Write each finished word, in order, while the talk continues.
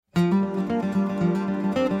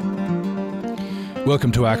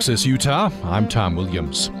Welcome to Access Utah. I'm Tom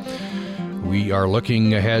Williams. We are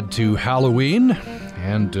looking ahead to Halloween,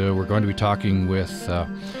 and we're going to be talking with a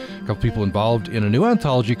couple people involved in a new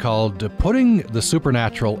anthology called Putting the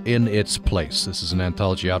Supernatural in Its Place. This is an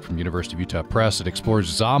anthology out from University of Utah Press. It explores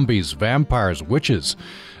zombies, vampires, witches,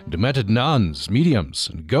 demented nuns, mediums,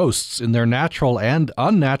 and ghosts in their natural and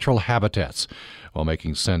unnatural habitats, while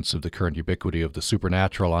making sense of the current ubiquity of the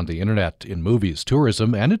supernatural on the internet, in movies,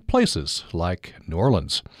 tourism, and in places like New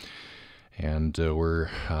Orleans. And we're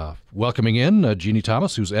welcoming in Jeannie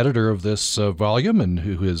Thomas, who's editor of this volume and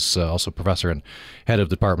who is also professor and head of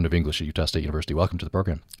the Department of English at Utah State University. Welcome to the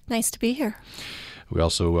program. Nice to be here. We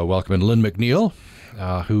also welcome in Lynn McNeil,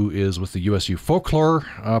 who is with the USU folklore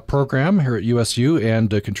program here at USU and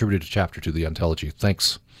contributed a chapter to the anthology.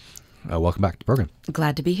 Thanks. Welcome back to the program.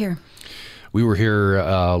 Glad to be here. We were here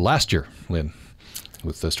last year, Lynn,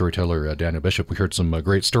 with the storyteller Daniel Bishop. We heard some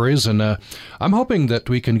great stories, and I'm hoping that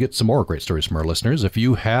we can get some more great stories from our listeners. If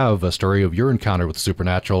you have a story of your encounter with the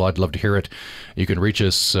supernatural, I'd love to hear it. You can reach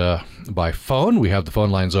us by phone. We have the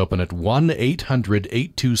phone lines open at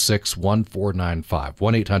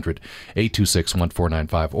 1-800-826-1495,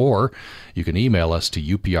 1-800-826-1495, or you can email us to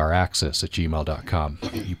upraccess@gmail.com,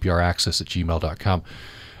 upraccess@gmail.com.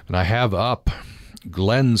 And I have up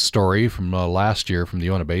Glenn's story from last year from the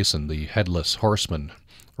Iona Basin, the headless horseman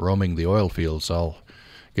roaming the oil fields. I'll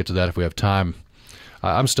get to that if we have time.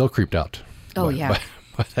 I'm still creeped out by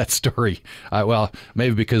that story. Well,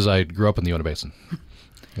 maybe because I grew up in the Iona Basin.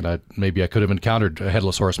 And maybe I could have encountered a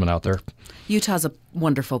headless horseman out there. Utah's a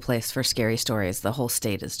wonderful place for scary stories. The whole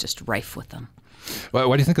state is just rife with them. Why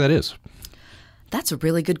do you think that is? That's a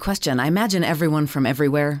really good question. I imagine everyone from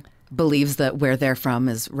everywhere believes that where they're from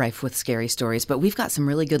is rife with scary stories, but we've got some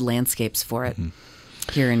really good landscapes for it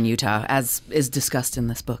here in Utah, as is discussed in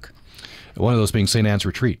this book. One of those being St. Anne's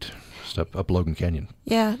Retreat, just up Logan Canyon.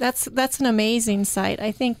 Yeah, that's an amazing site.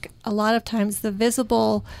 I think a lot of times the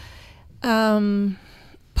visible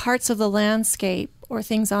parts of the landscape or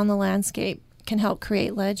things on the landscape can help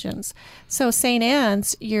create legends. So St.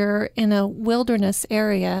 Anne's, you're in a wilderness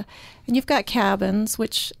area, and you've got cabins,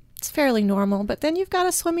 which it's fairly normal, but then you've got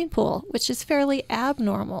a swimming pool, which is fairly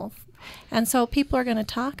abnormal. And so people are going to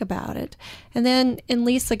talk about it. And then in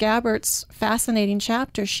Lisa Gabbert's fascinating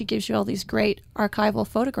chapter, she gives you all these great archival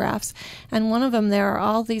photographs. And one of them, there are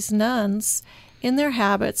all these nuns in their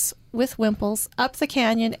habits with wimples up the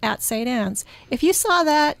canyon at St. Anne's. If you saw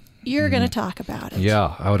that, you're going to talk about it.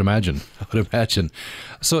 Yeah, I would imagine.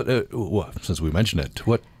 So since we mentioned it,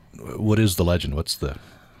 what is the legend?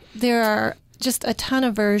 There are just a ton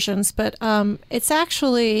of versions, but it's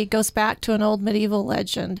actually goes back to an old medieval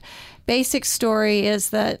legend. Basic story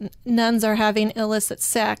is that nuns are having illicit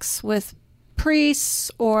sex with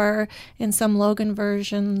priests, or in some Logan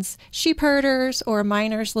versions, sheep herders or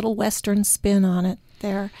miners, little Western spin on it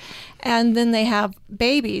there. And then they have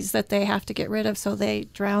babies that they have to get rid of, so they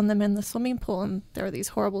drown them in the swimming pool, and there are these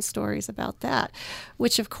horrible stories about that,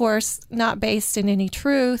 which of course not based in any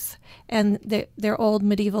truth, and they're old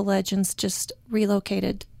medieval legends just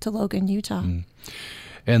relocated to Logan, Utah.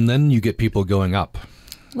 And then you get people going up.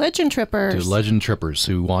 Legend trippers. Legend trippers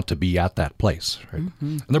who want to be at that place. Right?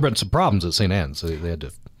 And there have been some problems at St. Anne's. They had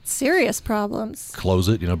to serious problems. Close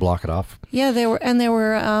it, block it off. Yeah, there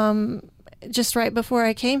were just right before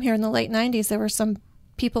I came here in the late 90s, there were some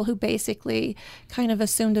people who basically kind of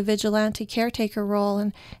assumed a vigilante caretaker role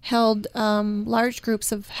and held large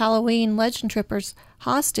groups of Halloween legend trippers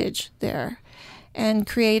hostage there and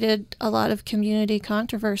created a lot of community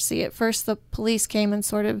controversy. At first, the police came and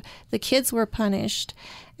the kids were punished.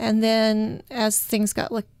 And then as things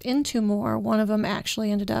got looked into more, one of them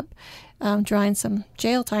actually ended up drawing some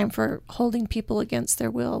jail time for holding people against their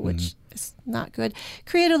will, which is not good.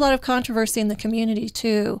 Created a lot of controversy in the community,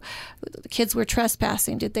 too. The kids were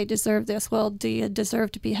trespassing. Did they deserve this? Well, do you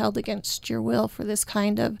deserve to be held against your will for this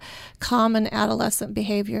kind of common adolescent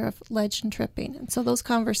behavior of legend tripping? And so those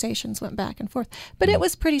conversations went back and forth. But it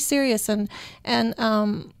was pretty serious, and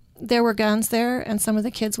there were guns there, and some of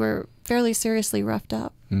the kids were fairly seriously roughed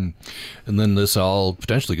up. And then this all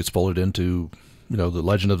potentially gets folded into, the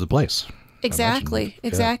legend of the place. Exactly.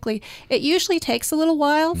 It usually takes a little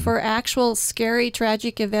while for actual scary,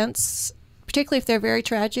 tragic events, particularly if they're very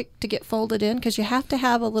tragic, to get folded in, because you have to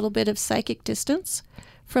have a little bit of psychic distance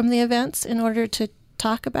from the events in order to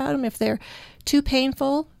talk about them. If they're too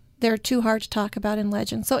painful, they're too hard to talk about in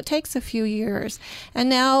legend. So it takes a few years. And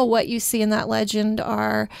now what you see in that legend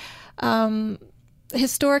are,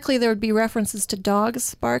 historically there would be references to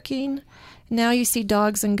dogs barking. Now you see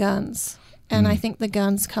dogs and guns. And I think the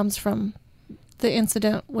guns comes from the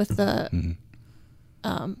incident with the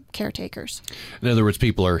caretakers. In other words,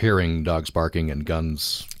 people are hearing dogs barking and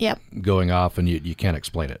guns going off, and you can't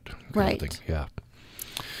explain it. Right. Yeah.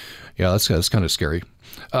 Yeah, that's kind of scary.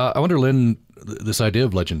 I wonder, Lynn, this idea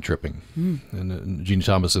of legend tripping. And Jeannie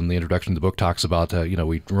Thomas in the introduction to the book talks about,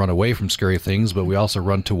 we run away from scary things, but we also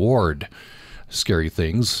run toward scary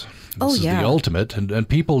things. This is the ultimate. And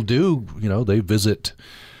people do, they visit.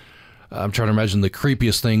 I'm trying to imagine the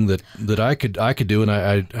creepiest thing that I could do. And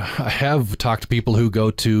I have talked to people who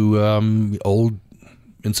go to old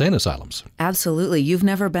insane asylums. Absolutely. You've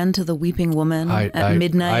never been to the Weeping Woman at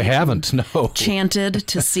midnight? I haven't, no. Chanted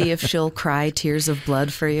to see if she'll cry tears of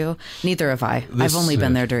blood for you? Neither have I. I've only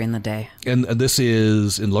been there during the day. And this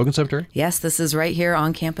is in Logan Cemetery? Yes, this is right here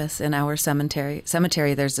on campus in our cemetery.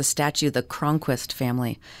 There's a statue, the Cronquist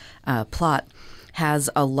family plot has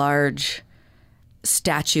a large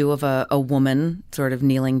statue of a woman sort of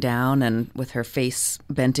kneeling down and with her face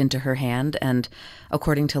bent into her hand. And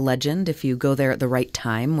according to legend, if you go there at the right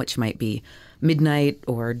time, which might be midnight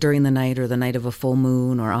or during the night or the night of a full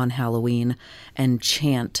moon or on Halloween, and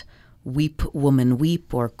chant, "Weep, woman,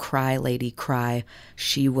 weep," or "Cry, lady, cry,"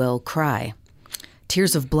 she will cry.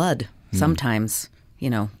 Tears of blood, sometimes,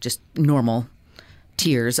 just normal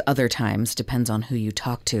tears, other times, depends on who you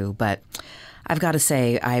talk to. But I've got to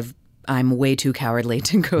say, I'm way too cowardly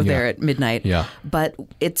to go there at midnight. Yeah. But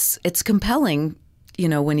it's compelling,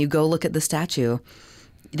 when you go look at the statue.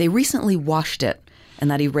 They recently washed it, and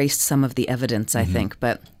that erased some of the evidence, I think.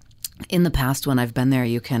 But in the past, when I've been there,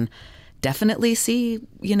 you can definitely see,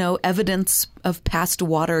 evidence of past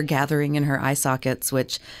water gathering in her eye sockets,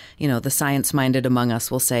 which, the science-minded among us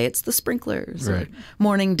will say it's the sprinklers or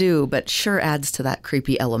morning dew, but sure adds to that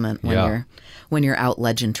creepy element when you're out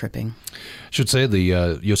legend tripping. Should say the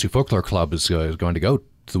Yosu Folklore Club is going to go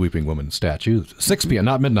to the Weeping Woman statue, 6 p.m.,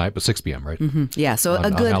 not midnight, but 6 p.m., right? Yeah, so on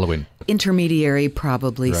a good Halloween. Intermediary,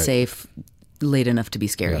 probably safe, late enough to be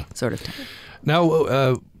scary sort of time.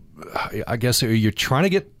 Now, I guess you're trying to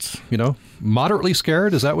get, moderately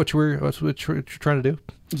scared. Is that what you're trying to do?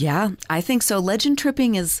 Yeah, I think so. Legend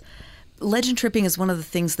tripping is one of the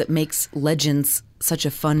things that makes legends such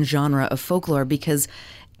a fun genre of folklore, because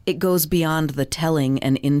it goes beyond the telling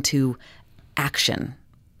and into action.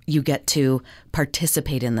 You get to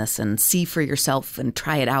participate in this and see for yourself and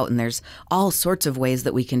try it out. And there's all sorts of ways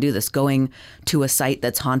that we can do this. Going to a site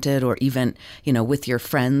that's haunted, or even, with your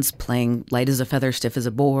friends, playing light as a feather, stiff as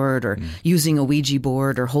a board, or using a Ouija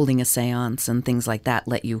board, or holding a seance and things like that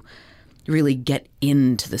let you really get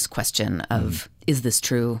into this question of, is this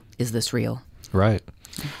true? Is this real? Right.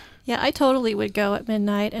 Yeah, I totally would go at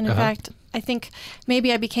midnight. And in fact, I think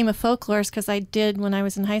maybe I became a folklorist because I did when I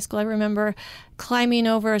was in high school. I remember climbing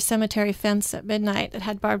over a cemetery fence at midnight that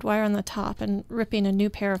had barbed wire on the top and ripping a new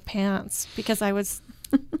pair of pants because I was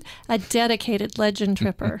a dedicated legend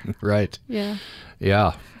tripper. Right. Yeah.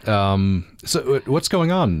 Yeah. So what's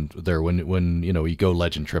going on there when you go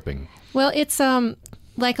legend tripping? Well, it's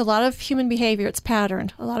like a lot of human behavior. It's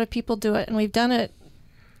patterned. A lot of people do it, and we've done it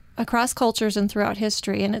across cultures and throughout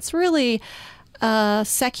history. And it's really a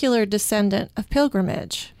secular descendant of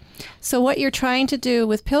pilgrimage. So what you're trying to do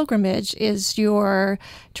with pilgrimage is you're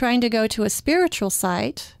trying to go to a spiritual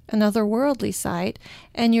site, an otherworldly site,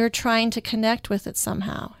 and you're trying to connect with it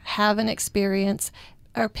somehow, have an experience,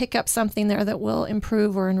 or pick up something there that will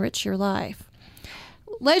improve or enrich your life.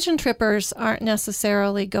 Legend trippers aren't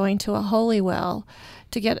necessarily going to a holy well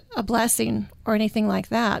to get a blessing or anything like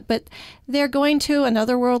that, but they're going to an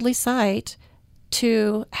otherworldly site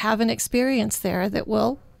to have an experience there that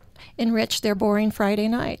will enrich their boring Friday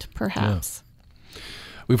night, perhaps. Yeah.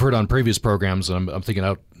 We've heard on previous programs, and I'm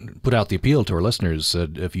thinking put out the appeal to our listeners,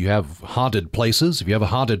 if you have haunted places, if you have a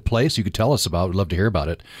haunted place you could tell us about, we'd love to hear about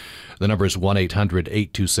it. The number is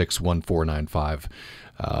 1-800-826-1495.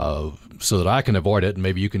 So that I can avoid it, and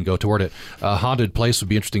maybe you can go toward it. A haunted place would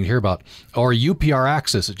be interesting to hear about. Or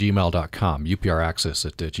upraccess@gmail.com.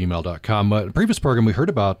 upraccess@gmail.com. In the previous program, we heard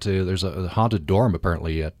about there's a haunted dorm,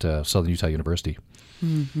 apparently, at Southern Utah University.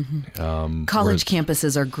 College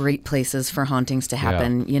campuses are great places for hauntings to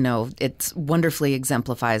happen. Yeah. It wonderfully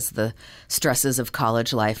exemplifies the stresses of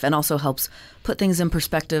college life and also helps put things in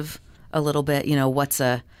perspective a little bit. What's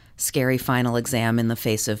a scary final exam in the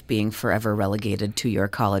face of being forever relegated to your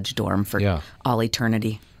college dorm for all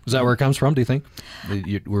eternity? Is that where it comes from, do you think?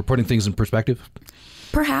 We're putting things in perspective?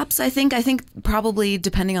 Perhaps. I think probably,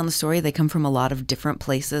 depending on the story, they come from a lot of different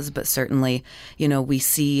places, but certainly, we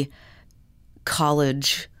see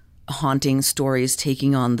college haunting stories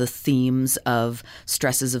taking on the themes of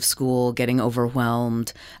stresses of school, getting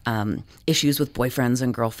overwhelmed, issues with boyfriends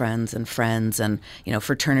and girlfriends and friends, and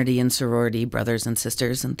fraternity and sorority, brothers and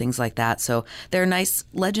sisters, and things like that. So they're nice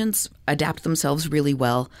legends, adapt themselves really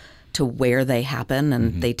well to where they happen,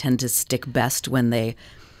 and they tend to stick best when they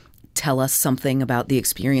tell us something about the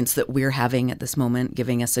experience that we're having at this moment,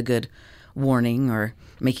 giving us a good warning or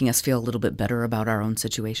making us feel a little bit better about our own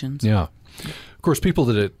situations. Yeah. Of course, people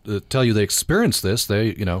that tell you they experienced this,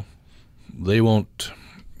 they won't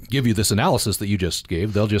give you this analysis that you just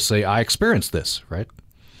gave. They'll just say, I experienced this, right?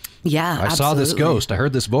 Yeah, I saw this ghost. I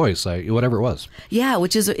heard this voice, whatever it was. Yeah,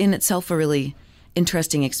 which is in itself a really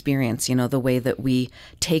interesting experience, the way that we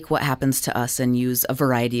take what happens to us and use a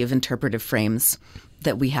variety of interpretive frames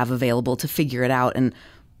that we have available to figure it out. And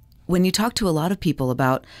when you talk to a lot of people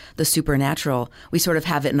about the supernatural, we sort of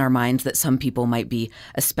have it in our minds that some people might be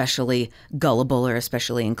especially gullible or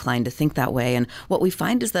especially inclined to think that way. And what we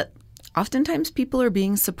find is that oftentimes people are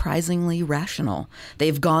being surprisingly rational.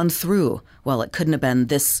 They've gone through, well, it couldn't have been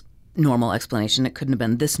this normal explanation. It couldn't have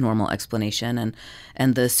been this normal explanation.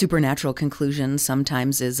 And the supernatural conclusion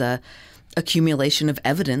sometimes is a accumulation of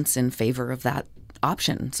evidence in favor of that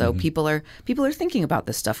option. So people are thinking about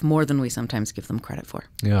this stuff more than we sometimes give them credit for.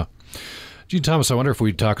 Yeah. Gene Thomas, I wonder if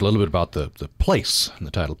we'd talk a little bit about the place in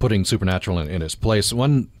the title, putting supernatural in its place.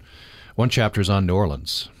 One chapter is on New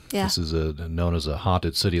Orleans. Yeah. This is known as a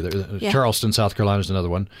haunted city. Charleston, South Carolina is another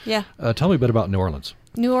one. Yeah. Tell me a bit about New Orleans.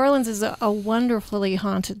 New Orleans is a wonderfully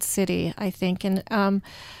haunted city, I think. And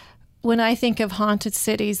when I think of haunted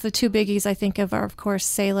cities, the two biggies I think of are, of course,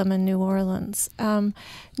 Salem and New Orleans.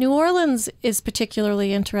 New Orleans is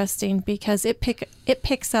particularly interesting because it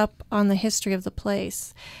picks up on the history of the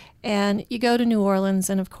place. And you go to New Orleans,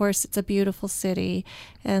 and of course, it's a beautiful city.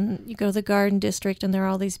 And you go to the Garden District, and there are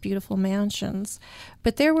all these beautiful mansions.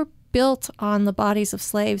 But they were built on the bodies of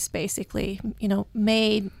slaves, basically,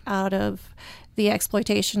 made out of the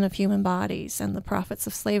exploitation of human bodies and the profits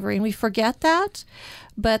of slavery. And we forget that,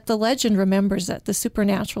 but the legend remembers it. The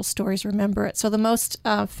supernatural stories remember it. So the most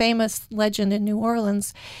famous legend in New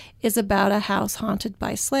Orleans is about a house haunted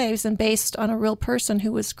by slaves and based on a real person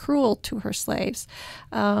who was cruel to her slaves.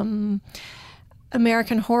 American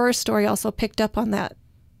Horror Story also picked up on that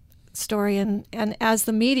story, and as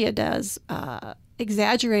the media does,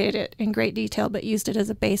 exaggerated it in great detail, but used it as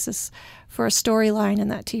a basis for a storyline in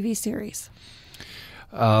that TV series.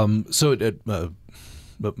 But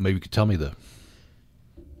maybe you could tell me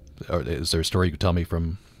or is there a story you could tell me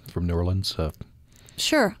from New Orleans?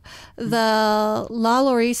 Sure. The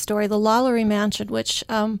LaLaurie story, the LaLaurie Mansion, which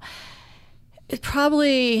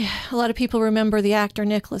probably a lot of people remember the actor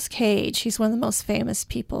Nicolas Cage. He's one of the most famous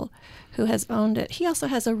people who has owned it. He also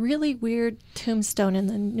has a really weird tombstone in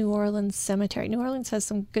the New Orleans cemetery. New Orleans has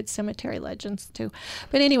some good cemetery legends, too.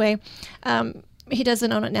 But anyway, he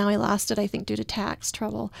doesn't own it now. He lost it, I think, due to tax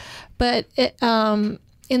trouble. But in the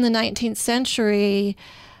 19th century,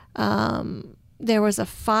 there was a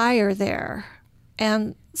fire there,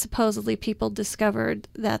 and supposedly people discovered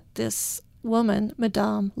that this woman,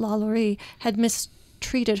 Madame LaLaurie, had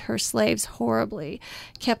mistreated her slaves horribly,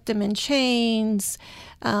 kept them in chains,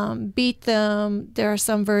 beat them. There are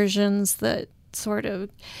some versions that sort of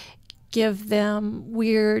give them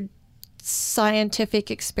weird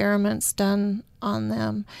scientific experiments done on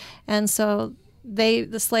them, and so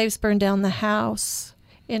the slaves burned down the house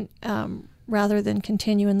rather than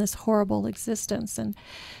continue in this horrible existence. And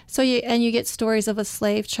so you get stories of a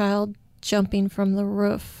slave child jumping from the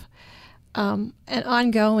roof, and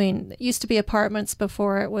ongoing. It used to be apartments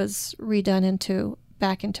before it was redone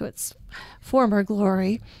back into its former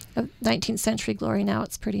glory, of 19th century glory. Now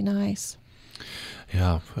it's pretty nice.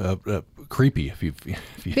 Yeah, creepy if you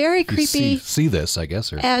very creepy. See this, I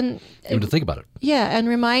guess, or and even to think about it. Yeah, and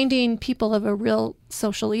reminding people of a real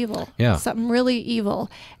social evil. Yeah, something really evil,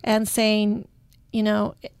 and saying,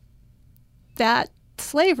 that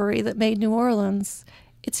slavery that made New Orleans,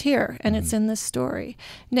 it's here and it's in this story.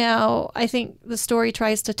 Now, I think the story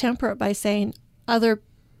tries to temper it by saying other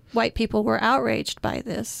white people were outraged by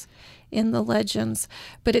this in the legends,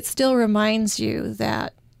 but it still reminds you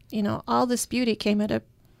that all this beauty came at a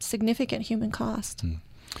significant human cost.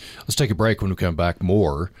 Let's take a break. When we come back,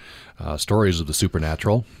 more stories of the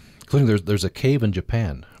supernatural, including there's a cave in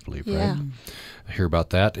Japan, I believe, yeah. Right? I hear about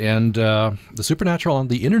that. And the supernatural on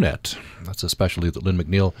the internet. That's a specialty that Lynn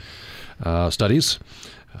McNeil studies.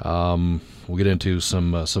 We'll get into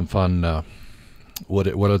some fun, what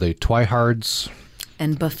are they, twihards?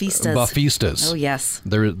 And buffistas. Buffistas. Oh, yes.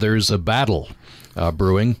 There's a battle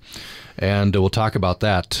brewing, and we'll talk about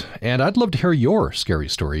that. And I'd love to hear your scary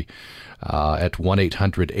story at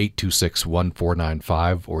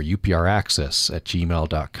 1-800-826-1495 or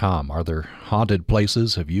upraccess@gmail.com. Are there haunted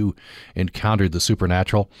places? Have you encountered the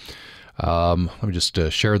supernatural? Let me just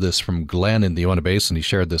share this from Glenn in the Iona Basin. He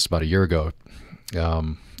shared this about a year ago,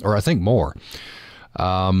 or I think more.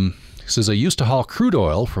 He says, I used to haul crude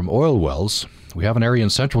oil from oil wells. We have an area in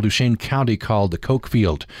central Duchesne County called the Coke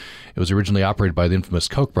Field. It was originally operated by the infamous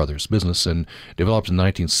Koch brothers business and developed in the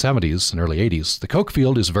 1970s and early 80s. The Coke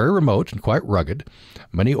Field is very remote and quite rugged.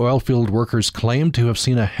 Many oil field workers claim to have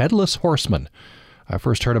seen a headless horseman. I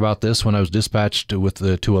first heard about this when I was dispatched to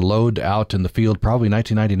a load out in the field, probably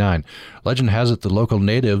 1999. Legend has it the local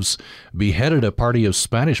natives beheaded a party of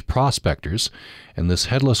Spanish prospectors, and this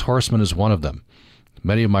headless horseman is one of them.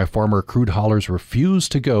 Many of my former crude haulers refuse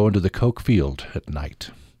to go into the Coke Field at night.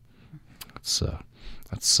 That's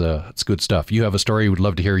good stuff. You have a story, we'd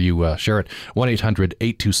love to hear you share it.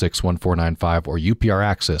 1-800-826-1495 or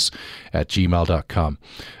upraccess@gmail.com.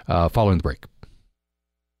 Following the break.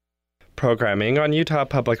 Programming on Utah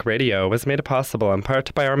Public Radio was made possible in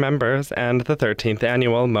part by our members and the 13th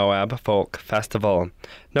Annual Moab Folk Festival,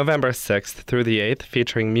 November 6th through the 8th,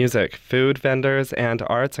 featuring music, food vendors, and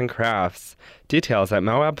arts and crafts. Details at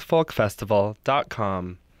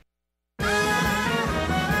moabfolkfestival.com.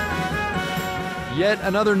 Yet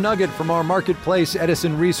another nugget from our Marketplace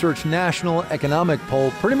Edison Research National Economic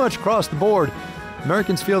Poll, pretty much across the board.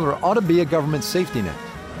 Americans feel there ought to be a government safety net.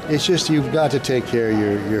 It's just you've got to take care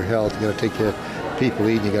of your health. You've got to take care of people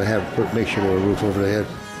eating. You've got to make sure there's a roof over their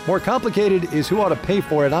head. More complicated is who ought to pay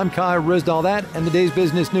for it. I'm Kai Rizdal. That and the day's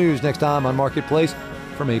business news next time on Marketplace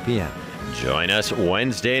from 8 p.m. Join us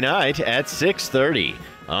Wednesday night at 6:30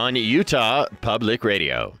 on Utah Public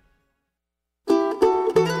Radio.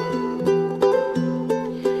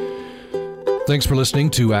 Thanks for listening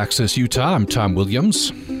to Access Utah. I'm Tom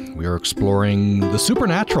Williams. We are exploring the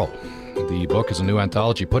supernatural. The book is a new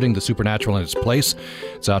anthology, Putting the Supernatural in Its Place.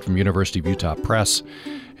 It's out from University of Utah Press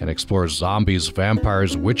and explores zombies,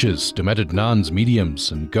 vampires, witches, demented nuns, mediums,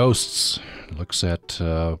 and ghosts. It looks at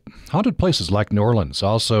haunted places like New Orleans.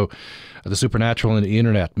 Also, the supernatural in the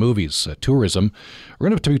internet, movies, tourism. We're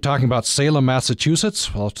going to be talking about Salem,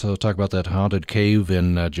 Massachusetts. We'll also talk about that haunted cave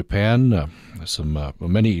in Japan.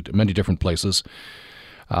 Many different places.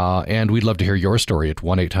 And we'd love to hear your story at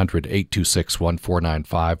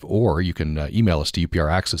 1-800-826-1495, or you can email us to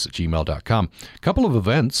upraccess@gmail.com. A couple of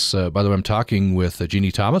events. By the way, I'm talking with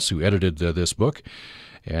Jeannie Thomas, who edited this book,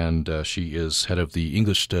 and she is head of the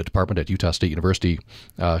English department at Utah State University.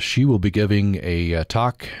 She will be giving a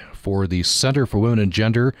talk for the Center for Women and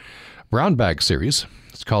Gender Brown Bag Series.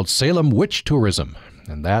 It's called Salem Witch Tourism,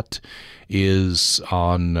 and that is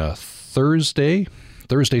on Thursday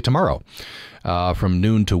tomorrow. From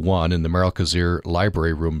noon to 1 in the Merrill Kazir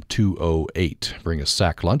Library, room 208. Bring a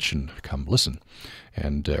sack lunch and come listen.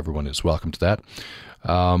 And everyone is welcome to that.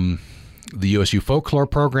 The USU Folklore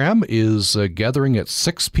program is gathering at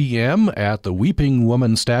 6 p.m. at the Weeping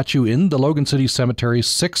Woman statue in the Logan City Cemetery,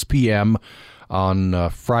 6 p.m.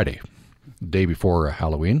 on Friday, day before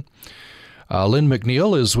Halloween. Lynn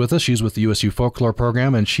McNeil is with us. She's with the USU Folklore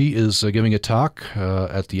program, and she is giving a talk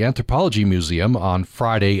at the Anthropology Museum on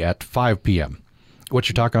Friday at 5 p.m. What's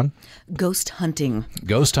your talk on? Ghost hunting.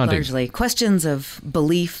 Ghost hunting. Largely. Questions of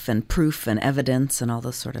belief and proof and evidence and all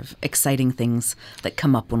those sort of exciting things that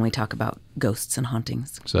come up when we talk about ghosts and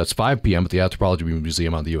hauntings. So that's 5 p.m. at the Anthropology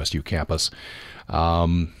Museum on the USU campus.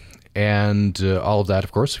 And all of that,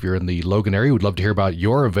 of course, if you're in the Logan area, we'd love to hear about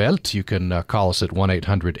your event. You can call us at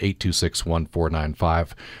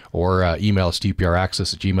 1-800-826-1495 or email us to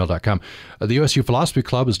upraccess@gmail.com. The USU Philosophy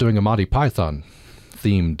Club is doing a Monty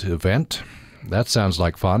Python-themed event. That sounds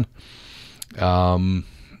like fun. A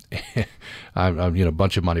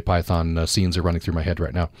bunch of Monty Python scenes are running through my head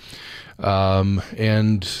right now.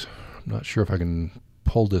 And I'm not sure if I can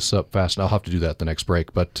pull this up fast. I'll have to do that the next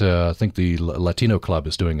break. But I think the Latino Club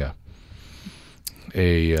is doing a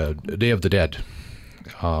Day of the Dead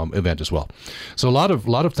event as well. So a lot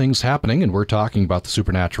of things happening, and we're talking about the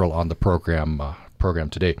supernatural on the program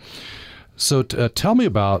today. So tell me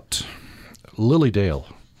about Lily Dale.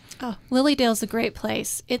 Oh, Lily Dale's a great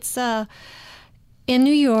place. It's in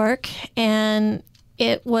New York, and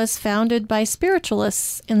it was founded by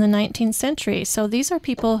spiritualists in the 19th century. So these are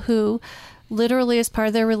people who literally, as part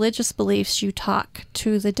of their religious beliefs, you talk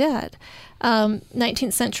to the dead.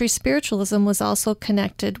 19th century spiritualism was also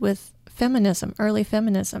connected with feminism, early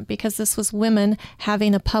feminism, because this was women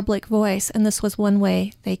having a public voice, and this was one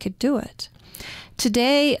way they could do it.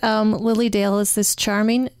 today, Lilydale is this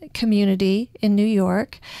charming community in New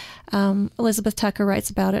York. Elizabeth Tucker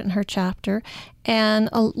writes about it in her chapter, and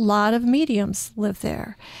a lot of mediums live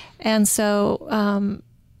there. And so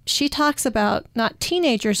she talks about not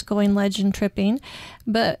teenagers going legend tripping,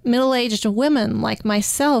 but middle-aged women like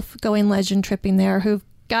myself going legend tripping there who've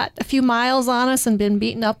got a few miles on us and been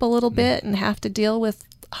beaten up a little bit and have to deal with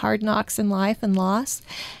hard knocks in life and loss,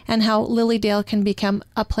 and how Lilydale can become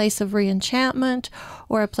a place of re-enchantment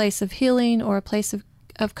or a place of healing or a place of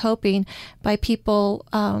coping by people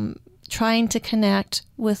trying to connect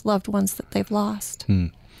with loved ones that they've lost.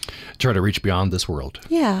 Try to reach beyond this world.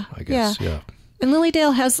 Yeah, I guess. Yeah. And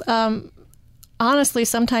Lilydale has, honestly,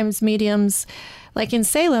 sometimes mediums, like in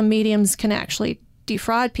Salem, mediums can actually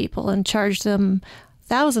defraud people and charge them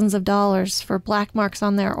thousands of dollars for black marks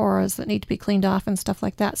on their auras that need to be cleaned off and stuff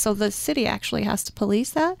like that. So the city actually has to police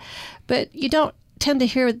that. But you don't tend to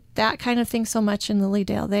hear that kind of thing so much in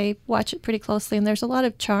Lilydale. They watch it pretty closely, and there's a lot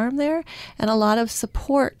of charm there and a lot of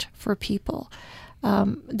support for people.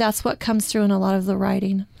 That's what comes through in a lot of the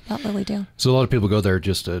writing about Lilydale. So a lot of people go there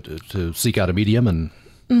just to seek out a medium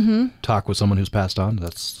and talk with someone who's passed on.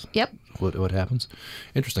 That's what happens.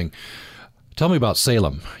 Interesting. Tell me about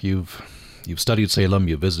Salem. You've studied Salem.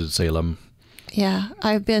 You've visited Salem. Yeah,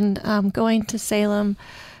 I've been going to Salem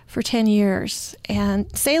for 10 years.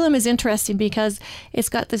 And Salem is interesting because it's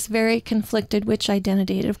got this very conflicted witch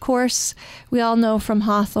identity. Of course, we all know from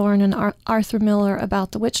Hawthorne and Arthur Miller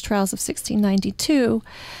about the witch trials of 1692,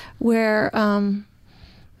 where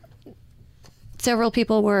several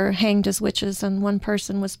people were hanged as witches, and one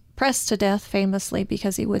person was pressed to death famously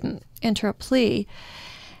because he wouldn't enter a plea.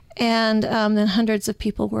 And then hundreds of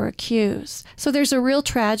people were accused. So there's a real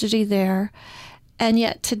tragedy there. And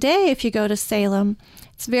yet today, if you go to Salem,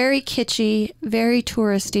 it's very kitschy, very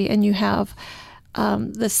touristy, and you have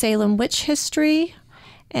the Salem witch history,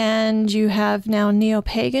 and you have now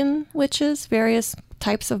neo-pagan witches, various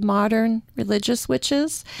types of modern religious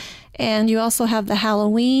witches, and you also have the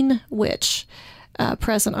Halloween witch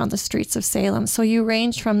present on the streets of Salem. So you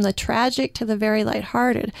range from the tragic to the very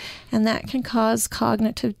lighthearted, and that can cause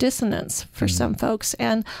cognitive dissonance for some folks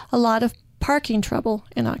and a lot of parking trouble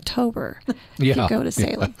in October if you go to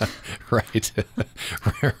Salem. Right.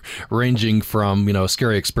 Ranging from, a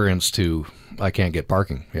scary experience to I can't get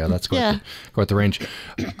parking. Yeah, that's quite the range.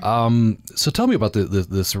 So tell me about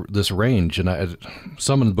this range. And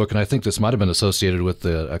some in the book, and I think this might have been associated with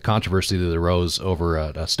a controversy that arose over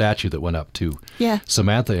a statue that went up to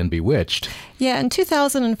Samantha in Bewitched. Yeah, in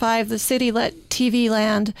 2005, the city let TV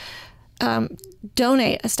Land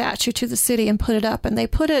donate a statue to the city and put it up, and they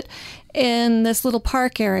put it in this little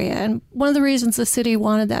park area. And one of the reasons the city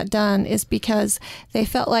wanted that done is because they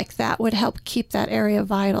felt like that would help keep that area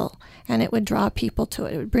vital, and it would draw people to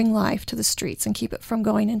it. It would bring life to the streets and keep it from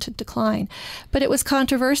going into decline. But it was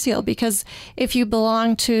controversial because if you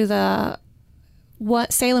belong to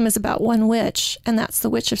Salem is about one witch, and that's the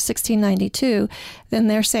witch of 1692, then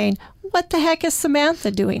they're saying, what the heck is Samantha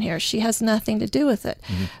doing here? She has nothing to do with it.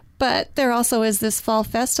 Mm-hmm. But there also is this fall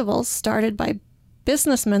festival started by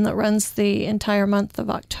businessmen that runs the entire month of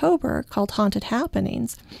October called Haunted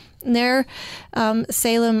Happenings. And there,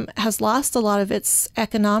 Salem has lost a lot of its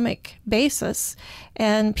economic basis,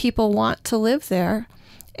 and people want to live there.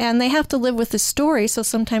 And they have to live with the story, so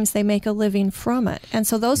sometimes they make a living from it. And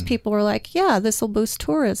so those people were like, yeah, this will boost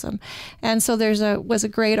tourism. And so was a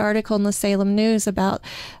great article in the Salem News about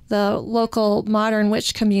the local modern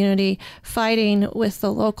witch community fighting with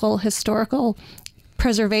the local historical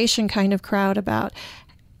preservation kind of crowd about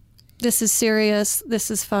this is serious, this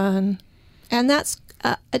is fun. And that's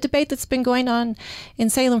a debate that's been going on in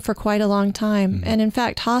Salem for quite a long time. Mm-hmm. And in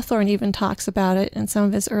fact, Hawthorne even talks about it in some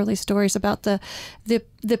of his early stories about the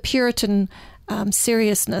Puritan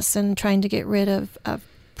seriousness and trying to get rid of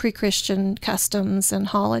pre-Christian customs and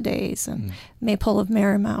holidays. And Maypole of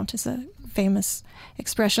Merrymount is a famous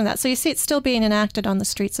expression of that. So you see it's still being enacted on the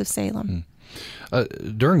streets of Salem.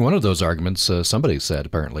 During one of those arguments, somebody said,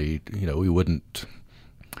 apparently, we wouldn't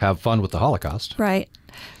have fun with the Holocaust. Right.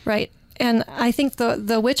 And I think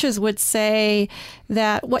the witches would say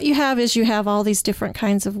that what you have all these different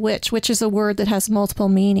kinds of witch, which is a word that has multiple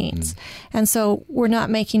meanings. And so we're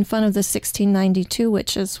not making fun of the 1692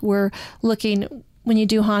 witches. We're looking, when you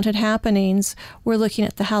do Haunted Happenings, we're looking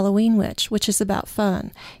at the Halloween witch, which is about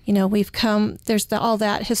fun. There's all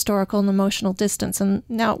that historical and emotional distance. And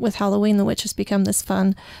now with Halloween, the witch has become this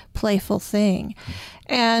fun, playful thing.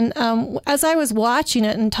 And as I was watching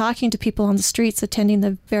it and talking to people on the streets, attending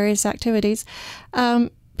the various activities,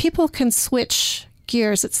 people can switch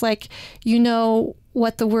gears. It's like you know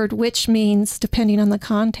what the word witch means depending on the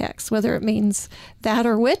context, whether it means that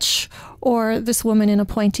or witch or this woman in a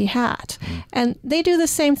pointy hat. And they do the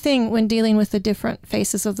same thing when dealing with the different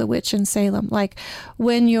faces of the witch in Salem. Like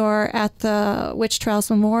when you're at the Witch Trials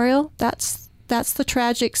Memorial, that's the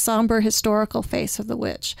tragic, somber, historical face of the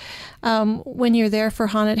witch. When you're there for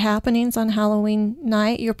haunted happenings on Halloween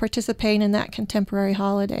night, you're participating in that contemporary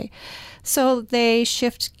holiday. So they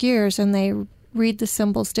shift gears and they read the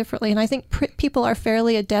symbols differently. And I think people are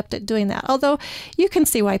fairly adept at doing that. Although you can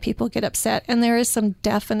see why people get upset, and there is some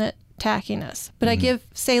definite tackiness. But I give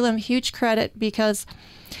Salem huge credit because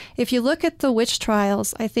if you look at the witch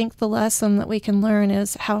trials, I think the lesson that we can learn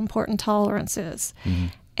is how important tolerance is.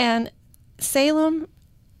 And Salem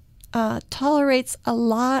tolerates a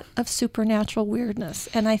lot of supernatural weirdness.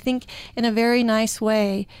 And I think in a very nice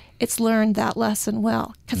way, it's learned that lesson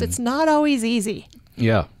well, because it's not always easy.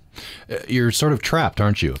 Yeah. You're sort of trapped,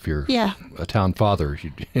 aren't you, if you're a town father?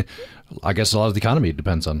 I guess a lot of the economy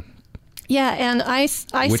depends on and I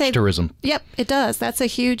witch say tourism. Yep, it does. That's a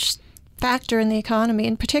huge factor in the economy,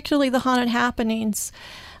 and particularly the haunted happenings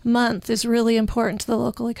month is really important to the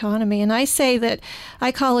local economy. And I say that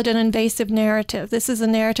I call it an invasive narrative. This is a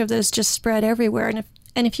narrative that is just spread everywhere,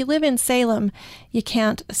 and if you live in Salem, you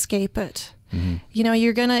can't escape it. You know,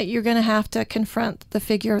 you're gonna have to confront the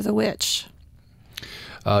figure of the witch.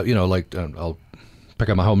 I'll pick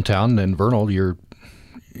up my hometown in Vernal.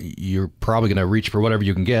 You're probably going to reach for whatever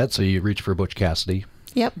you can get. So you reach for Butch Cassidy.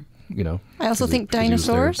 Yep. You know. I also think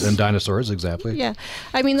dinosaurs. And dinosaurs, exactly. Yeah.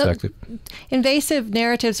 I mean, exactly. Invasive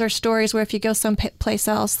narratives are stories where if you go someplace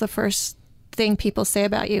else, the first thing people say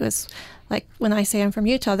about you is, like when I say I'm from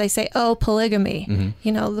Utah, they say, oh, polygamy.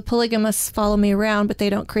 You know, the polygamists follow me around, but they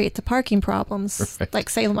don't create the parking problems like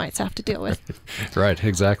Salemites have to deal with. Right,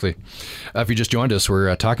 exactly. If you just joined us,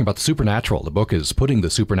 we're talking about the supernatural. The book is Putting the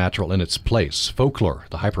Supernatural in Its Place, Folklore,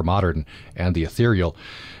 the Hypermodern, and the Ethereal.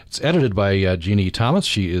 It's edited by Jeannie Thomas.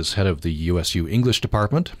 She is head of the USU English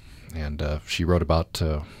department, and she wrote about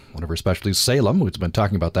one of her specialties, Salem. We've been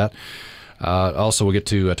talking about that. Also, we'll get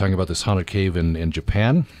to talking about this haunted cave in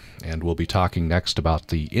Japan. And we'll be talking next about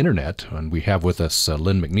the internet. And we have with us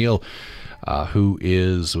Lynn McNeil, who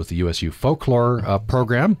is with the USU Folklore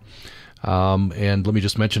program. And let me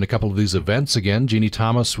just mention a couple of these events again. Jeannie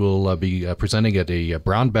Thomas will be presenting at a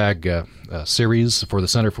brown bag series for the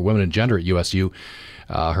Center for Women and Gender at USU.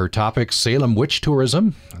 Her topic, Salem Witch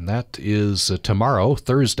Tourism, and that is tomorrow,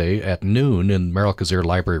 Thursday at noon in Merrill Kazir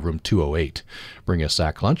Library Room 208. Bring a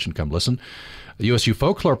sack lunch and come listen. The USU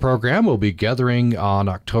Folklore program will be gathering on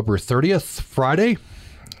October 30th, Friday,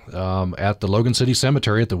 at the Logan City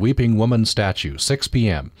Cemetery at the Weeping Woman statue, 6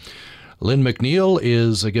 p.m. Lynn McNeil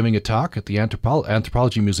is giving a talk at the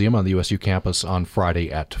Anthropology Museum on the USU campus on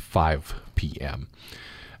Friday at 5 p.m.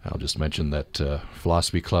 I'll just mention that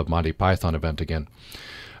Philosophy Club Monty Python event again.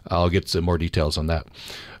 I'll get some more details on that.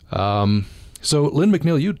 So, Lynn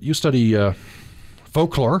McNeil, you study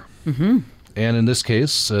folklore. And in this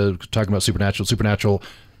case, talking about supernatural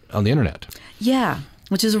on the internet. Yeah,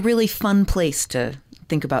 which is a really fun place to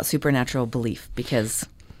think about supernatural belief, because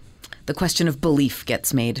the question of belief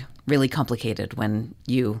gets made really complicated when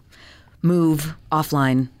you move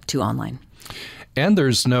offline to online. And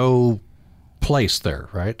there's no place there,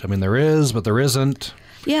 right? I mean, there is, but there isn't.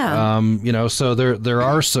 Yeah. So there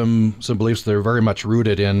are some beliefs that are very much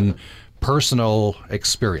rooted in personal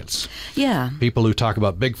experience. Yeah. People who talk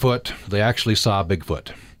about Bigfoot, they actually saw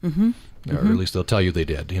Bigfoot. Or at least they'll tell you they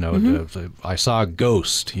did. I saw a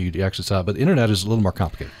ghost. You actually saw it. But the internet is a little more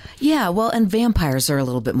complicated. Yeah, well, and vampires are a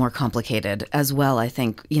little bit more complicated as well, I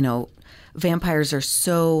think. Vampires are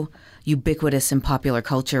so ubiquitous in popular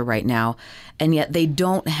culture right now, and yet they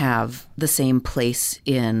don't have the same place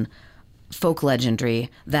in folk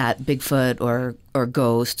legendary that Bigfoot or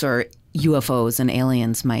ghosts or UFOs and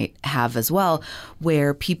aliens might have as well,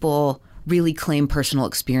 where people really claim personal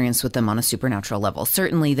experience with them on a supernatural level.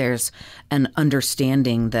 Certainly there's an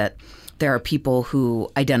understanding that there are people who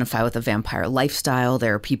identify with a vampire lifestyle.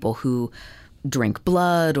 There are people who drink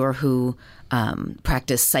blood or who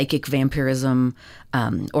practice psychic vampirism,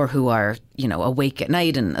 or who are, awake at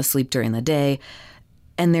night and asleep during the day.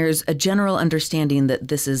 And there's a general understanding that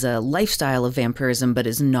this is a lifestyle of vampirism, but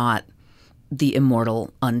is not the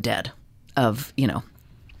immortal undead of,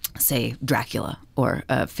 say, Dracula or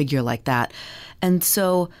a figure like that. And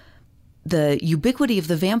so the ubiquity of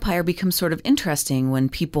the vampire becomes sort of interesting when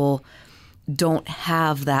people don't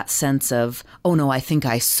have that sense of, oh no, I think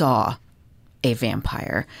I saw a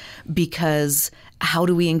vampire, because how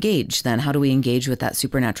do we engage then? How do we engage with that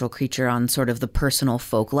supernatural creature on sort of the personal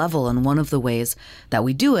folk level? And one of the ways that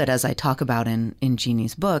we do it, as I talk about in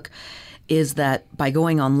Jeannie's book, is that by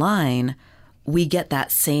going online, we get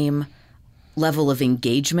that same level of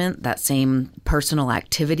engagement, that same personal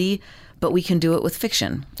activity, but we can do it with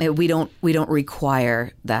fiction. We don't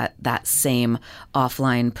require that same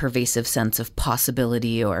offline pervasive sense of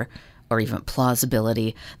possibility or even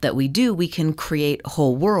plausibility that we do. We can create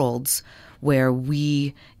whole worlds where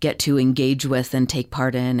we get to engage with and take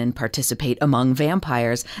part in and participate among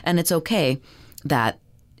vampires. And it's okay that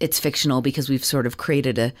it's fictional because we've sort of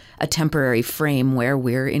created a temporary frame where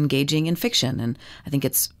we're engaging in fiction. And I think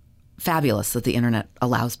it's fabulous that the internet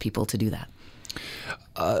allows people to do that.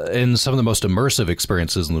 And some of the most immersive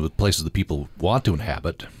experiences in the places that people want to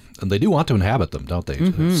inhabit, and they do want to inhabit them, don't they?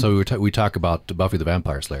 Mm-hmm. So we talk about Buffy the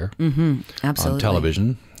Vampire Slayer Absolutely. on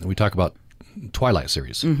television. And we talk about Twilight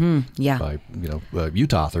series by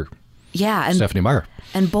Utah author Stephanie Meyer.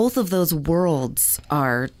 And both of those worlds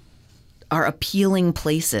are appealing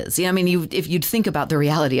places. Yeah, I mean, if you'd think about the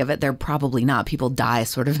reality of it, they're probably not. People die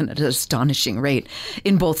sort of at an astonishing rate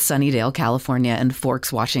in both Sunnydale, California, and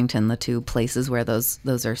Forks, Washington, the two places where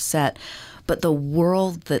those are set. But the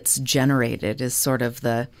world that's generated is sort of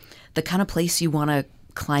the kind of place you want to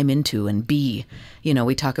climb into and be. You know,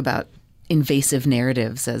 we talk about invasive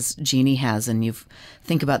narratives, as Jeannie has, and you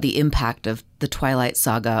think about the impact of the Twilight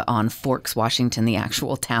Saga on Forks, Washington, the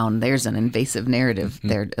actual town. There's an invasive narrative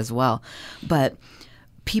there as well. But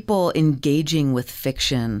people engaging with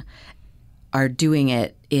fiction are doing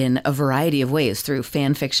it in a variety of ways, through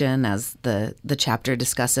fan fiction, as the chapter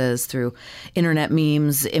discusses, through internet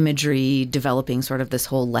memes, imagery, developing sort of this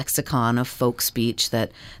whole lexicon of folk speech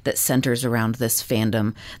that centers around this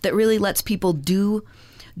fandom that really lets people do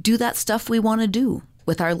that stuff we want to do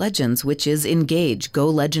with our legends, which is engage, go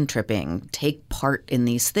legend tripping, take part in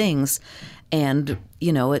these things. And,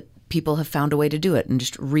 people have found a way to do it, and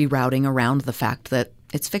just rerouting around the fact that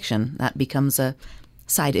it's fiction. That becomes a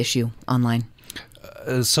side issue online.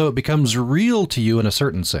 So it becomes real to you in a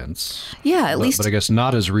certain sense. Yeah, at least. But I guess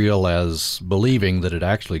not as real as believing that it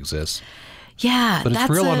actually exists. Yeah. But it's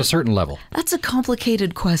real on a certain level. That's a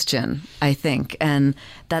complicated question, I think. And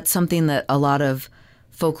that's something that a lot of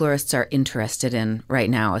folklorists are interested in right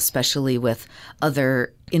now, especially with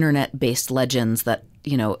other internet-based legends that,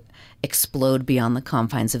 explode beyond the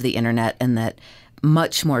confines of the internet and that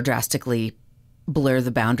much more drastically blur the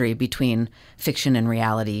boundary between fiction and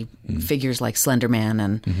reality. Figures like Slender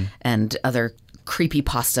Man and other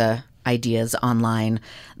creepypasta ideas online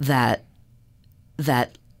that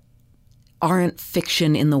aren't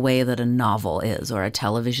fiction in the way that a novel is or a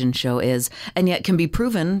television show is, and yet can be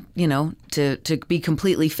proven, to be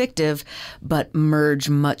completely fictive, but merge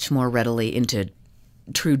much more readily into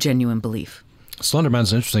true, genuine belief. Slender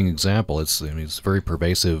Man's an interesting example. It's very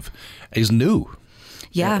pervasive. He's new.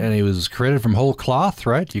 Yeah. And he was created from whole cloth,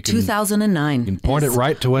 right? 2009. You can point it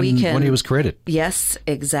right to when he was created. Yes,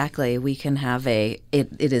 exactly. We can have it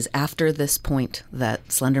is after this point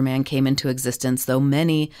that Slender Man came into existence, though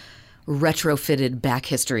many retrofitted back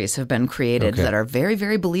histories have been created that are very,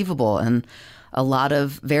 very believable. And a lot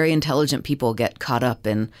of very intelligent people get caught up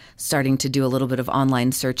in starting to do a little bit of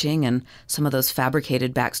online searching, and some of those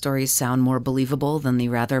fabricated backstories sound more believable than the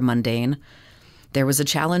rather mundane. There was a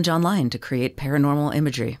challenge online to create paranormal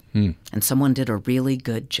imagery, and someone did a really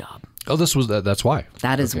good job. Oh, that's why.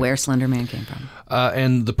 That is where Slender Man came from.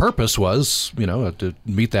 And the purpose was, to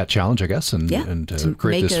meet that challenge, I guess, and to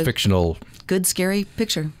create this fictional, good, scary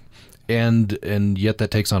picture. And yet that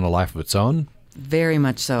takes on a life of its own. Very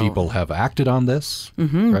much so. People have acted on this.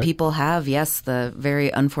 Right? People have, yes. The very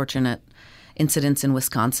unfortunate incidents in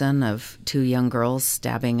Wisconsin of two young girls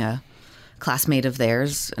stabbing a classmate of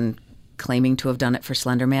theirs and claiming to have done it for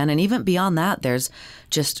Slender Man. And even beyond that, there's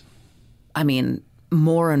just,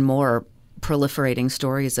 more and more proliferating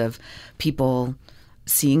stories of people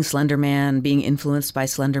seeing Slender Man, being influenced by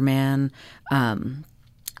Slender Man,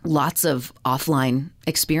 lots of offline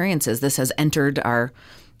experiences. This has entered our,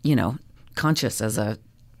 conscious as a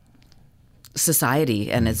society,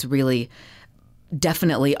 and it's really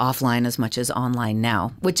definitely offline as much as online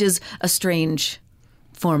now, which is a strange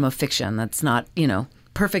form of fiction that's not,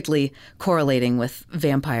 perfectly correlating with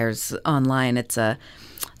vampires online. It's a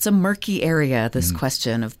murky area, this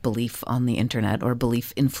question of belief on the internet or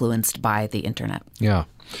belief influenced by the internet. Yeah.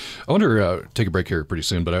 I wonder, take a break here pretty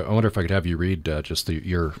soon, but I wonder if I could have you read just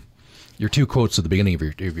your two quotes at the beginning of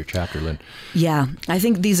your chapter, Lynn. Yeah, I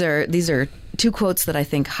think these are two quotes that I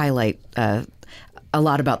think highlight a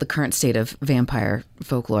lot about the current state of vampire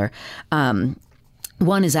folklore.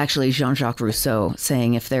 One is actually Jean-Jacques Rousseau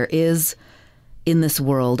saying, if there is in this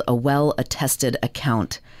world a well-attested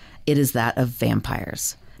account. It is that of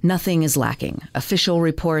vampires. Nothing is lacking. Official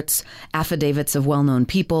reports, affidavits of well-known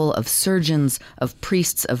people, of surgeons, of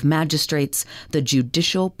priests, of magistrates. The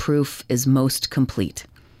judicial proof is most complete.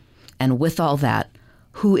 And with all that,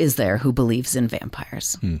 who is there who believes in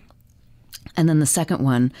vampires? And then the second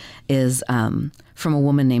one is from a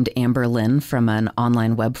woman named Amber Lynn from an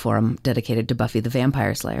online web forum dedicated to Buffy the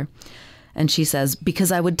Vampire Slayer. And she says,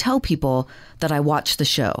 because I would tell people that I watched the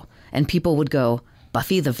show, and people would go,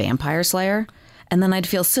 Buffy the Vampire Slayer? And then I'd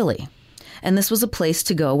feel silly. And this was a place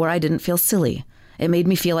to go where I didn't feel silly. It made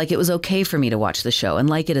me feel like it was okay for me to watch the show and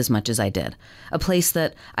like it as much as I did. A place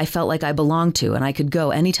that I felt like I belonged to and I could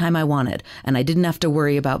go anytime I wanted, and I didn't have to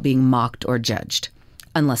worry about being mocked or judged,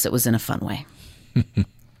 unless it was in a fun way.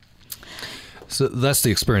 So that's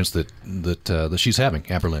the experience that she's having,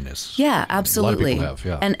 Amberlynn is. Yeah, absolutely. A lot of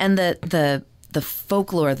people have, yeah. And the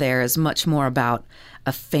folklore there is much more about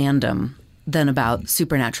a fandom than about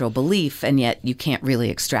supernatural belief, and yet you can't really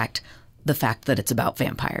extract the fact that it's about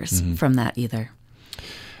vampires from that either.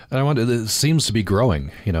 And I wonder, it seems to be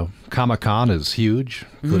growing. Comic-Con is huge,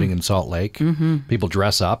 including in Salt Lake. People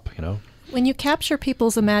dress up, When you capture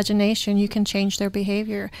people's imagination, you can change their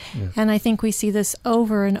behavior. Yeah. And I think we see this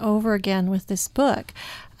over and over again with this book.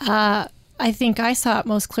 I think I saw it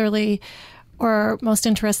most clearly, or most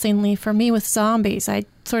interestingly for me, with zombies. I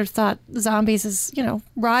sort of thought zombies is,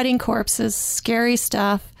 rotting corpses, scary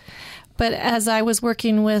stuff. But as I was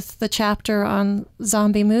working with the chapter on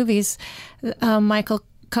zombie movies, Michael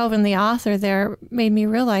Coven, the author there, made me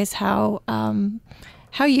realize how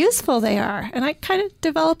useful they are. And I kind of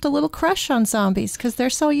developed a little crush on zombies because they're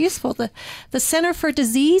so useful. The Center for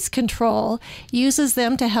Disease Control uses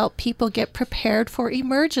them to help people get prepared for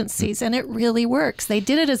emergencies, and it really works. They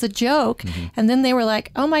did it as a joke, and then they were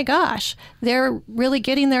like, oh my gosh, they're really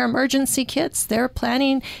getting their emergency kits. They're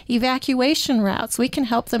planning evacuation routes. We can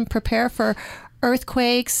help them prepare for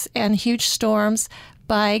earthquakes and huge storms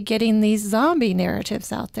by getting these zombie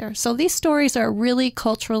narratives out there. So these stories are really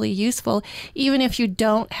culturally useful, even if you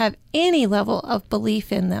don't have any level of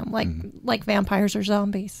belief in them, like vampires or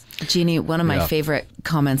zombies. Jeannie, one of my favorite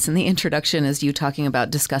comments in the introduction is you talking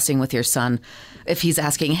about discussing with your son if he's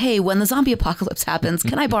asking, hey, when the zombie apocalypse happens,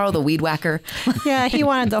 can I borrow the weed whacker? Yeah, he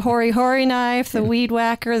wanted the hori knife, the weed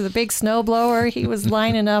whacker, the big snowblower. He was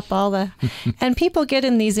lining up all the... And people get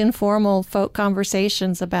in these informal folk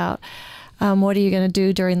conversations about what are you going to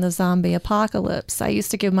do during the zombie apocalypse? I used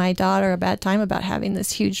to give my daughter a bad time about having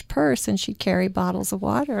this huge purse, and she'd carry bottles of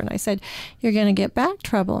water. And I said, you're going to get back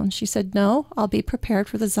trouble. And she said, no, I'll be prepared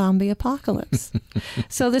for the zombie apocalypse.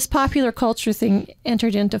 So this popular culture thing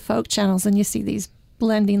entered into folk channels, and you see these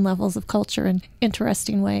blending levels of culture in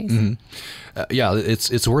interesting ways.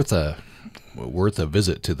 It's worth a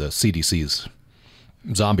visit to the CDC's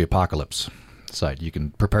zombie apocalypse site. You can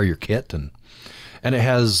prepare your kit, and it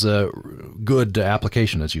has good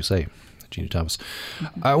application, as you say, Jeannie Thomas.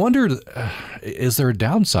 I wondered, is there a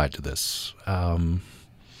downside to this?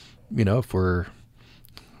 If we're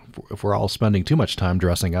all spending too much time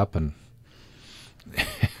dressing up and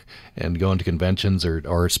going to conventions,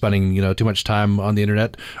 or spending too much time on the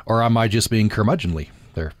internet, or am I just being curmudgeonly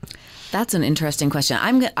there? That's an interesting question.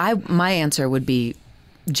 My answer would be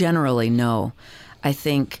generally no. I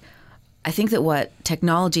think that what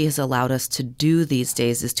technology has allowed us to do these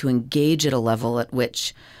days is to engage at a level at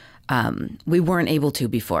which we weren't able to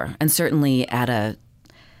before, and certainly at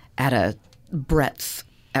a breadth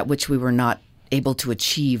at which we were not able to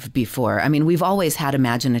achieve before. I mean, we've always had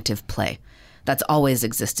imaginative play. That's always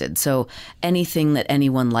existed. So anything that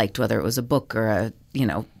anyone liked, whether it was a book or a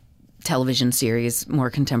television series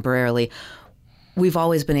more contemporarily, we've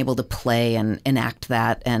always been able to play and enact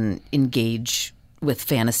that and engage with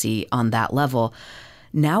fantasy on that level.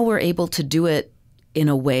 Now we're able to do it in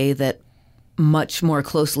a way that much more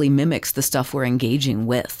closely mimics the stuff we're engaging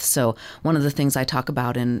with. So one of the things I talk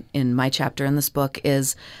about in my chapter in this book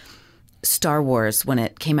is Star Wars. When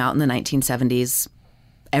it came out in the 1970s,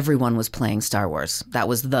 everyone was playing Star Wars. That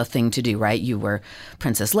was the thing to do, right? You were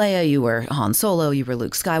Princess Leia, you were Han Solo, you were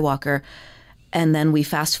Luke Skywalker. And then we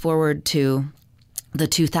fast forward to the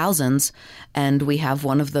 2000s, and we have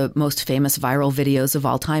one of the most famous viral videos of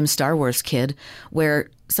all time, Star Wars Kid, where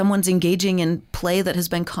someone's engaging in play that has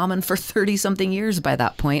been common for 30-something years by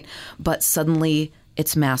that point, but suddenly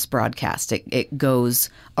it's mass broadcast. It goes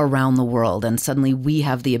around the world, and suddenly we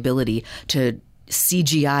have the ability to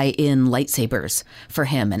CGI in lightsabers for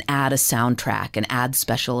him and add a soundtrack and add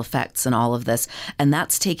special effects and all of this. And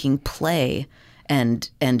that's taking play and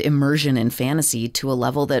immersion in fantasy to a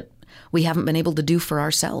level that we haven't been able to do for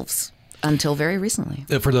ourselves. until very recently.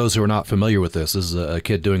 For those who are not familiar with this is a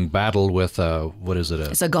kid doing battle with, what is it?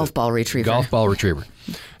 It's a golf ball retriever. Golf ball retriever.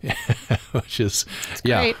 Which is,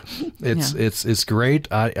 great. It's great.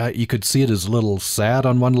 You could see it as a little sad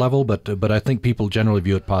on one level, but I think people generally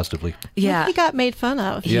view it positively. Yeah. He got made fun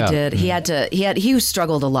of. He did. He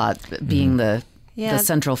struggled a lot being the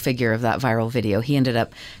central figure of that viral video. He ended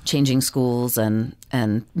up changing schools and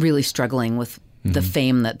really struggling with the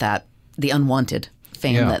fame the unwanted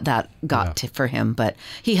fame that got for him. But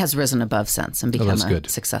he has risen above since and become a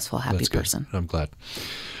successful, happy person. I'm glad.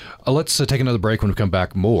 Let's take another break. When we come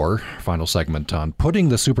back, more final segment on putting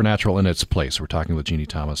the supernatural in its place. We're talking with Jeannie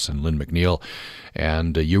Thomas and Lynn McNeil.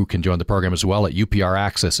 And you can join the program as well at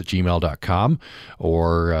upraccess@gmail.com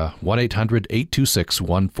or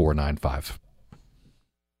 1-800-826-1495.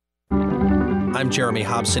 I'm Jeremy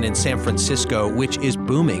Hobson in San Francisco, which is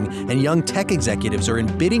booming, and young tech executives are in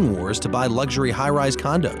bidding wars to buy luxury high-rise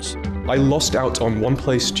condos. I lost out on one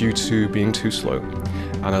place due to being too slow,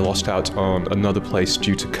 and I lost out on another place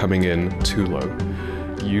due to coming in too low.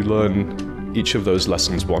 You learn each of those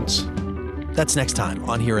lessons once. That's next time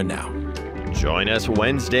on Here and Now. Join us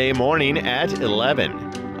Wednesday morning at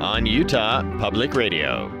 11 on Utah Public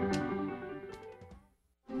Radio.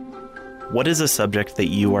 What is a subject that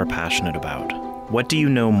you are passionate about? What do you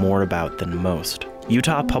know more about than most?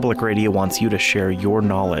 Utah Public Radio wants you to share your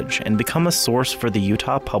knowledge and become a source for the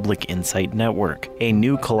Utah Public Insight Network, a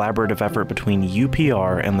new collaborative effort between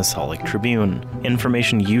UPR and the Salt Lake Tribune.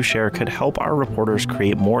 Information you share could help our reporters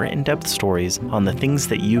create more in-depth stories on the things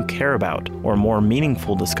that you care about, or more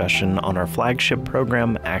meaningful discussion on our flagship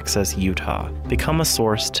program, Access Utah. Become a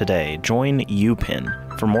source today. Join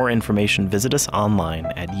UPIN. For more information, visit us online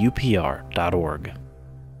at upr.org.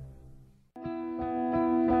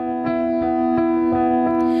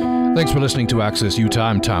 Thanks for listening to Access Utah.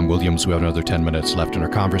 I'm Tom Williams. We have another 10 minutes left in our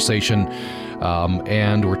conversation.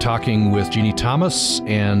 And we're talking with Jeannie Thomas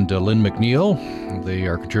and Lynn McNeil. They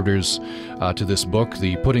are contributors to this book,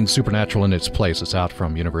 The Putting Supernatural in Its Place. It's out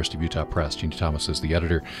from University of Utah Press. Jeannie Thomas is the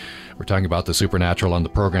editor. We're talking about the supernatural on the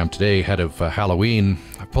program today, ahead of Halloween.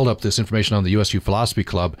 I pulled up this information on the USU Philosophy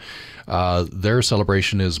Club. Their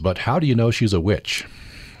celebration is, "But how do you know she's a witch?"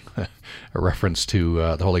 A reference to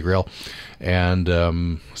the Holy Grail. And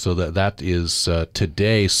so that is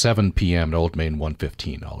today, 7 p.m. at Old Main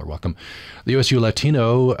 115. All are welcome. The USU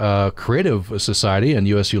Latino Creative Society and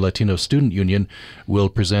USU Latino Student Union will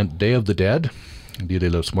present Day of the Dead, Dia de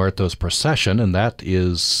los Muertos procession, and that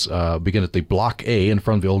is begin at the Block A in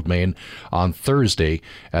front of the Old Main on Thursday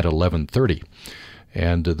at 11:30.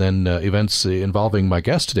 And then events involving my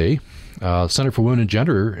guest today. Center for Women and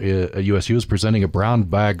Gender at USU is presenting a brown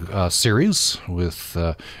bag series with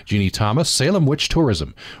Jeannie Thomas. Salem Witch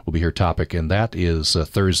Tourism will be her topic, and that is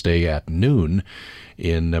Thursday at noon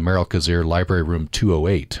in Merrill Kazir Library Room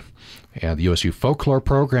 208. And the USU Folklore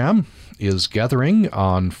program is gathering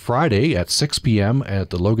on Friday at 6 p.m.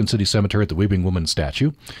 at the Logan City Cemetery at the Weeping Woman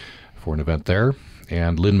statue for an event there.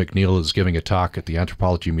 And Lynn McNeil is giving a talk at the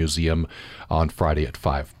Anthropology Museum on Friday at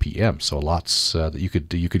 5 p.m. So lots that you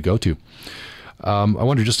could go to. I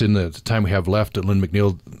wonder, just in the time we have left, Lynn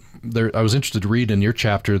McNeil, I was interested to read in your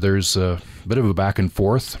chapter, there's a bit of a back and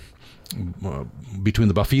forth between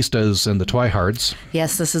the Buffistas and the Twihards.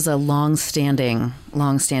 Yes, this is a long-standing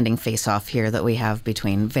face-off here that we have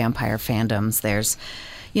between vampire fandoms. There's,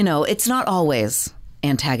 it's not always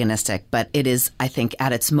antagonistic, but it is, I think,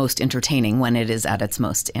 at its most entertaining when it is at its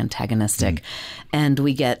most antagonistic. And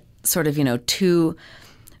we get sort of, two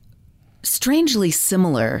strangely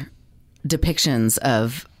similar depictions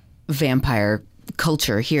of vampire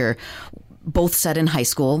culture here, both set in high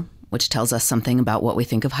school, which tells us something about what we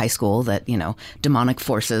think of high school, that, demonic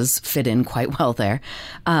forces fit in quite well there.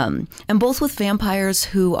 And both with vampires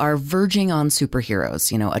who are verging on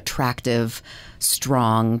superheroes, attractive,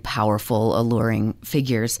 strong, powerful, alluring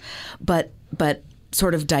figures. But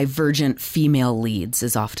sort of divergent female leads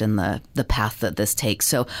is often the path that this takes.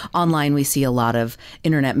 So online we see a lot of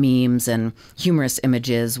internet memes and humorous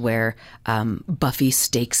images where Buffy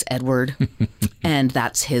stakes Edward and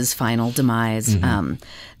that's his final demise.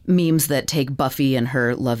 Memes that take Buffy and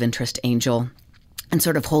her love interest Angel and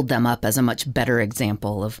sort of hold them up as a much better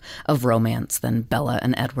example of romance than Bella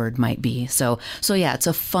and Edward might be. So yeah, it's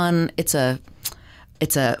a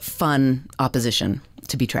fun opposition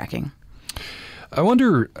to be tracking. I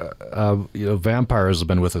wonder, vampires have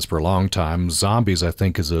been with us for a long time. Zombies, I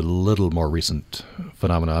think, is a little more recent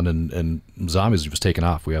phenomenon, and zombies have just taken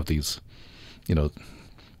off. We have these,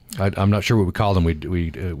 I'm not sure what we call them.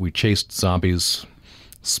 We chased zombies,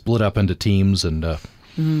 split up into teams, and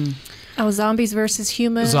Oh, zombies versus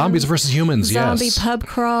humans. Zombies versus humans, Zombie yes. pub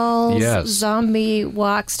crawls. Yes. Zombie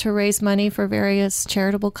walks to raise money for various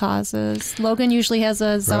charitable causes. Logan usually has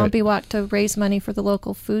a zombie walk to raise money for the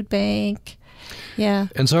local food bank. Yeah.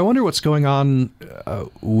 And so I wonder what's going on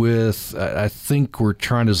with, I think we're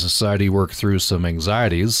trying as a society work through some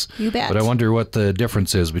anxieties. You bet. But I wonder what the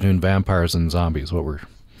difference is between vampires and zombies, what we're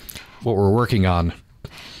working on.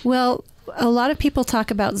 Well, a lot of people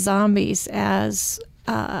talk about zombies as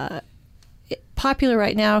popular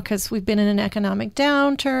right now because we've been in an economic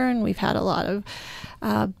downturn. We've had a lot of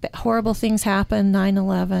horrible things happen,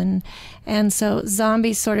 9/11. And so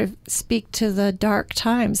zombies sort of speak to the dark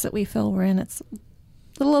times that we feel we're in. It's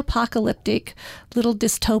a little apocalyptic, little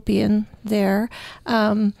dystopian there.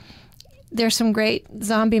 There's some great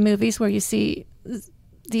zombie movies where you see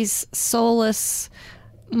these soulless,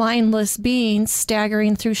 mindless beings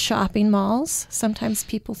staggering through shopping malls. Sometimes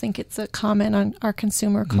people think it's a comment on our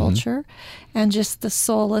consumer culture and just the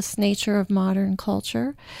soulless nature of modern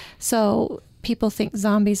culture. So people think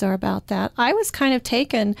zombies are about that. I was kind of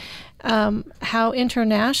taken how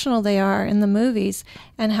international they are in the movies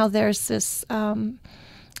and how there's this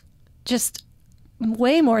just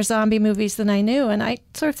way more zombie movies than I knew. And I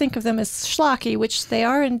sort of think of them as schlocky, which they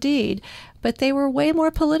are indeed. But they were way more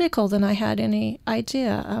political than I had any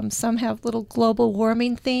idea. Some have little global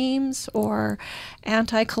warming themes or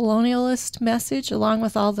anti-colonialist message, along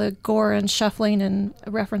with all the gore and shuffling and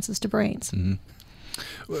references to brains.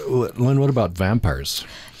 Lynn, what about vampires?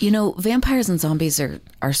 You know, vampires and zombies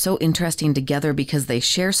are so interesting together because they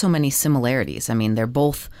share so many similarities. I mean, they're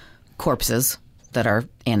both corpses that are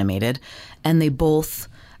animated, and they both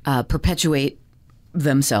perpetuate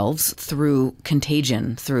themselves through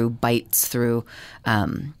contagion, through bites, through,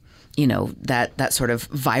 that sort of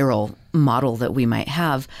viral model that we might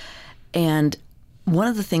have. And one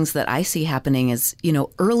of the things that I see happening is,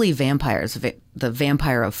 early vampires, the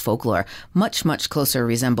vampire of folklore, much, much closer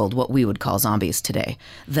resembled what we would call zombies today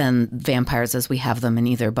than vampires as we have them in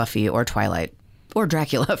either Buffy or Twilight or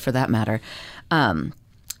Dracula, for that matter.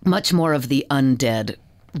 Much more of the undead,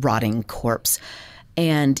 rotting corpse.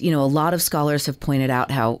 And, a lot of scholars have pointed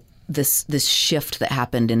out how this shift that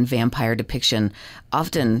happened in vampire depiction,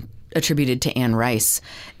 often attributed to Anne Rice,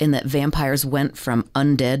 in that vampires went from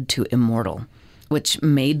undead to immortal, which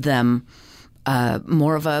made them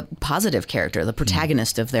more of a positive character, the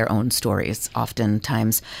protagonist of their own stories,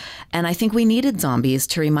 oftentimes. And I think we needed zombies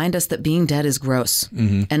to remind us that being dead is gross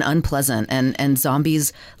and unpleasant, and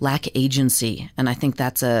zombies lack agency. And I think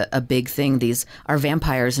that's a big thing. Our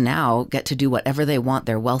vampires now get to do whatever they want.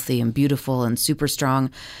 They're wealthy and beautiful and super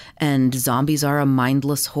strong, and zombies are a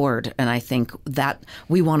mindless horde. And I think that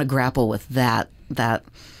we want to grapple with that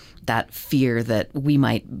fear that we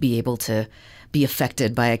might be able to be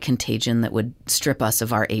affected by a contagion that would strip us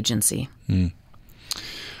of our agency. Here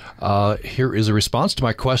is a response to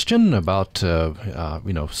my question about,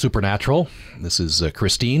 supernatural. This is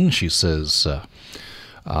Christine. She says,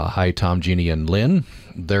 hi, Tom, Jeannie, and Lynn.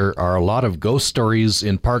 There are a lot of ghost stories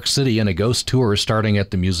in Park City and a ghost tour starting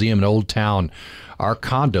at the museum in Old Town. Our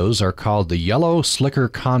condos are called the Yellow Slicker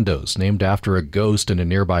Condos, named after a ghost in a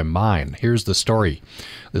nearby mine. Here's the story.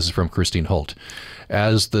 This is from Christine Holt.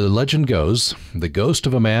 As the legend goes, the ghost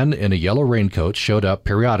of a man in a yellow raincoat showed up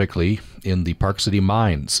periodically in the Park City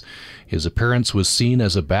mines. His appearance was seen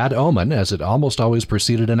as a bad omen, as it almost always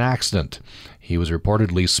preceded an accident. He was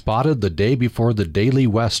reportedly spotted the day before the Daly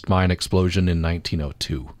West mine explosion in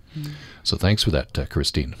 1902. So thanks for that,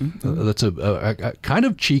 Christine. That's a kind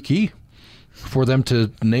of cheeky for them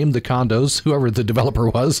to name the condos, whoever the developer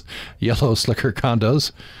was, Yellow Slicker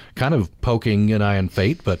Condos. Kind of poking an eye on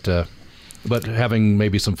fate, but having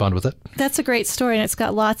maybe some fun with it. That's a great story, and it's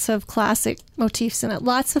got lots of classic motifs in it.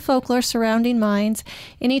 Lots of folklore surrounding mines.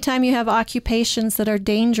 Anytime you have occupations that are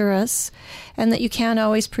dangerous and that you can't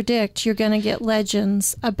always predict, you're going to get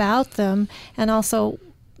legends about them, and also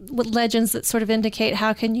legends that sort of indicate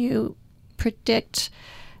how can you predict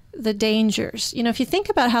the dangers. If you think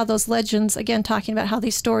about how those legends, again, talking about how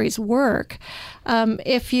these stories work,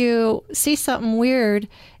 if you see something weird,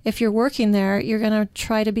 if you're working there, you're going to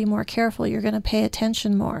try to be more careful. You're going to pay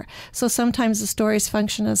attention more. So sometimes the stories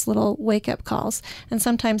function as little wake-up calls, and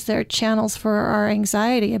sometimes they're channels for our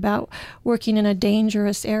anxiety about working in a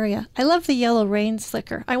dangerous area. I love the yellow rain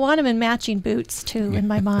slicker. I want them in matching boots, too, in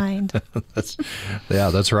my mind.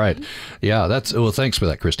 That's right. Yeah, well, thanks for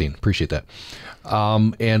that, Christine. Appreciate that.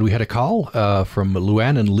 And we had a call from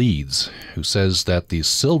Luann in Leeds, who says that the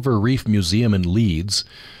Silver Reef Museum in Leeds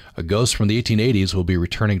Ghosts from the 1880s will be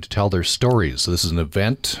returning to tell their stories. So this is an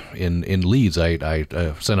event in Leeds. I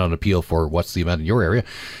sent out an appeal for what's the event in your area.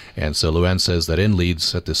 And so Luann says that in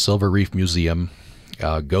Leeds at the Silver Reef Museum,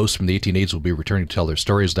 Ghosts from the 1880s will be returning to tell their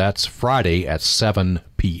stories. That's Friday at 7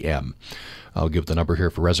 p.m. I'll give the number here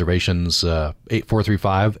for reservations,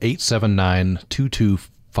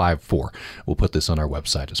 8435-879-2254. We'll put this on our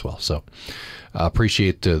website as well. So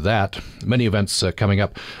appreciate that. Many events coming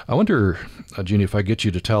up. I wonder, Jeannie, if I get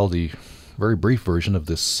you to tell the very brief version of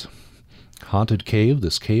this haunted cave,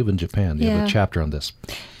 this cave in Japan. You have a chapter on this.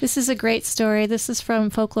 This is a great story. This is from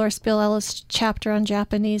Folklorist Bill Ellis' chapter on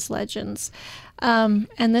Japanese legends. And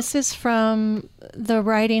this is from the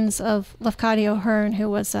writings of Lafcadio Hearn, who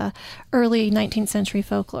was a early 19th century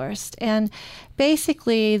folklorist. And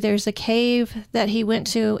basically, there's a cave that he went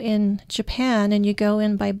to in Japan, and you go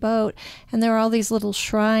in by boat, and there are all these little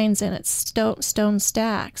shrines in it, stone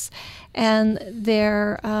stacks. And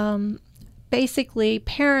they're basically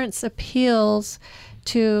parents' appeals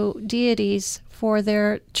to deities for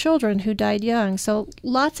their children who died young. So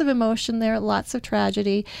lots of emotion there, lots of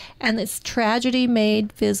tragedy, and it's tragedy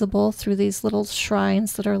made visible through these little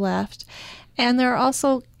shrines that are left. And there are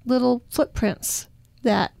also little footprints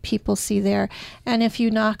that people see there. And if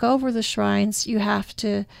you knock over the shrines, you have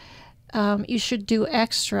to, you should do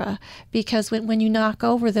extra, because when you knock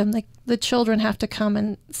over them, the children have to come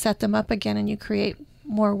and set them up again, and you create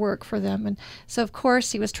more work for them. And so, of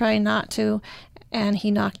course, he was trying not to, and he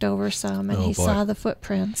knocked over some, and saw the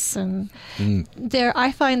footprints. And there,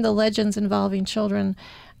 I find the legends involving children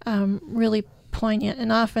really poignant,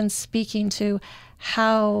 and often speaking to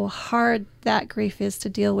how hard that grief is to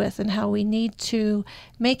deal with, and how we need to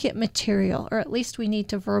make it material, or at least we need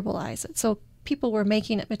to verbalize it. So people were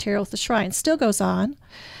making it material with the shrine. Still goes on.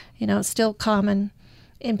 You know, it's still common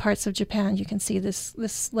in parts of Japan. You can see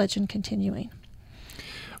this legend continuing.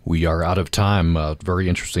 We are out of time. Very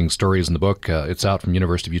interesting stories in the book. It's out from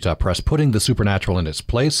University of Utah Press, Putting the Supernatural in Its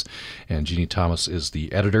Place. And Jeannie Thomas is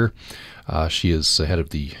the editor. She is head of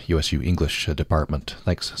the USU English department.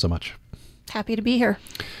 Thanks so much. Happy to be here.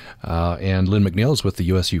 And Lynn McNeil is with the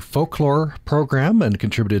USU Folklore program and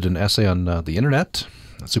contributed an essay on the internet,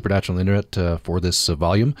 supernatural on the internet, for this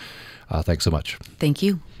volume. Thanks so much. Thank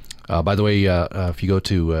you. By the way, if you go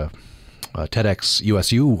to TEDx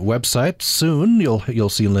USU website soon, you'll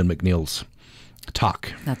see Lynn McNeil's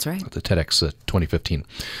talk. That's right. At the TEDx 2015.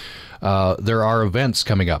 There are events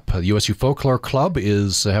coming up. The USU Folklore Club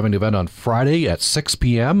is having an event on Friday at 6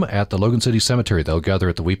 p.m. at the Logan City Cemetery. They'll gather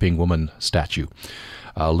at the Weeping Woman statue.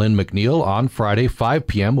 Lynn McNeil on Friday, 5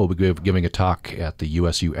 p.m. will be giving a talk at the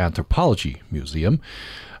USU Anthropology Museum.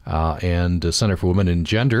 And the Center for Women and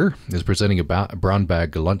Gender is presenting a brown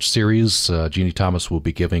bag lunch series. Jeannie Thomas will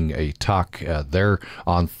be giving a talk there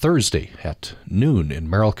on Thursday at noon in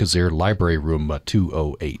Merrill Kazir Library Room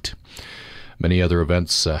 208. Many other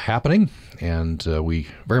events happening, and we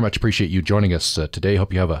very much appreciate you joining us today.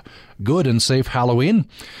 Hope you have a good and safe Halloween.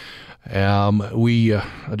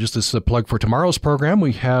 Just as a plug for tomorrow's program,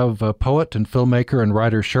 we have poet and filmmaker and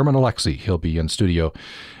writer Sherman Alexie. He'll be in studio,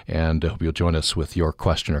 and hope you'll join us with your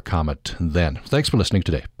question or comment then. Thanks for listening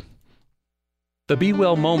today. The Be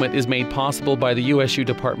Well Moment is made possible by the USU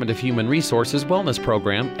Department of Human Resources Wellness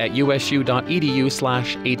Program at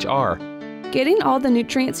usu.edu/HR. Getting all the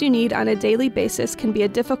nutrients you need on a daily basis can be a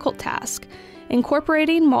difficult task.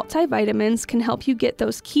 Incorporating multivitamins can help you get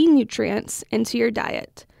those key nutrients into your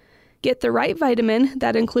diet. Get the right vitamin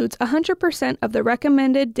that includes 100% of the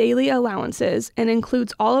recommended daily allowances and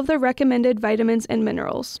includes all of the recommended vitamins and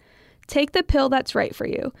minerals. Take the pill that's right for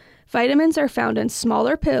you. Vitamins are found in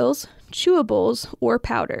smaller pills, chewables, or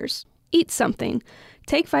powders. Eat something.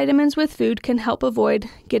 Take vitamins with food can help avoid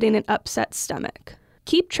getting an upset stomach.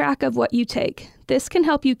 Keep track of what you take. This can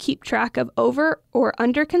help you keep track of over or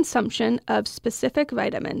under consumption of specific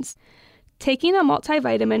vitamins. Taking a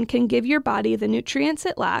multivitamin can give your body the nutrients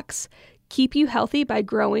it lacks, keep you healthy by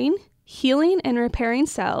growing, healing and repairing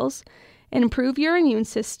cells, improve your immune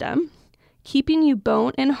system, keeping you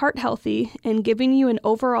bone and heart healthy, and giving you an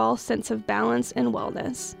overall sense of balance and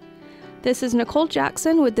wellness. This is Nicole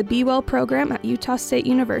Jackson with the Be Well program at Utah State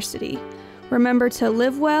University. Remember to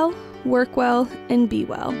live well, work well, and be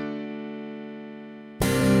well.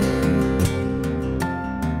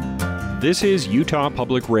 This is Utah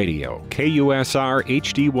Public Radio, KUSR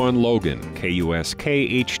HD1 Logan,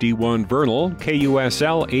 KUSK HD1 Vernal,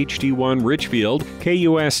 KUSL HD1 Richfield,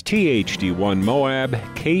 KUST HD1 Moab,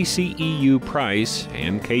 KCEU Price,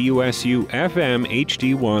 and KUSU FM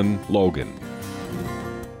HD1 Logan.